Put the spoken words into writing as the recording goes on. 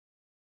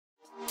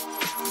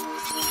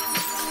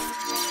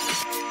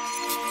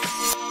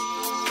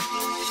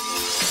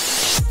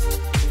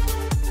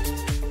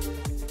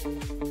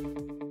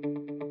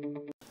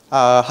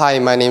Hi,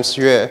 my name is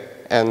Yue,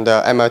 and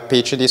I'm a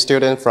Ph.D.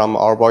 student from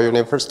Aalborg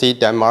University,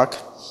 Denmark.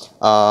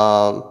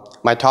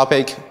 My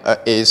topic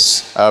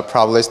is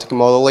probabilistic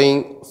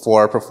modeling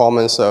for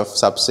performance of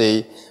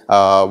subsea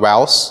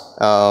wells.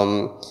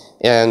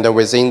 And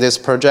within this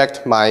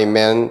project, my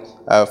main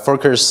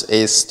focus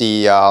is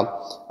the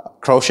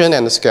corrosion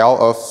and the scale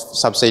of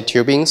subsea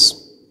tubings.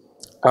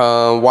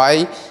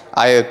 Why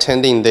I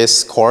attending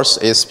this course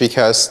is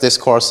because this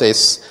course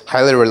is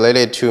highly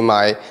related to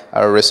my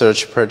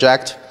research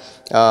project.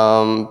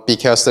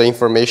 Because the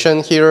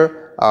information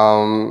here,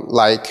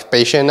 like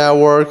Bayesian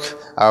network,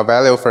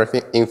 value for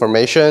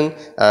information,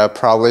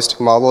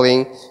 probabilistic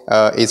modeling,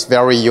 is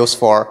very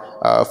useful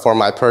for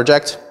my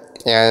project.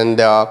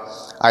 And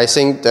I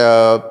think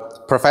the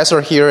professor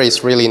here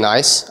is really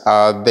nice.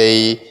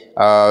 They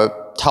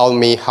taught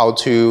me how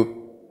to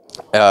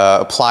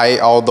apply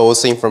all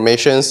those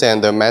informations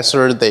and the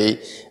method they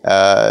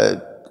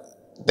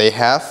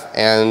have,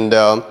 and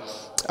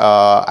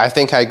I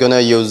think I'm gonna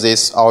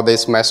use all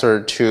this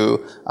method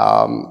to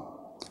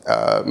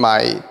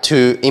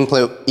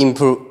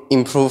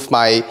improve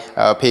my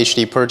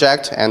PhD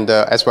project and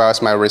as well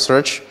as my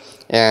research.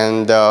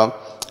 And I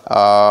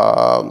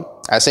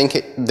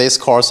think this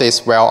course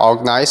is well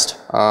organized.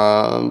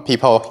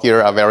 People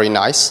here are very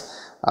nice.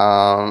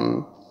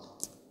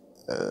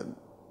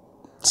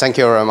 Thank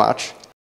you very much.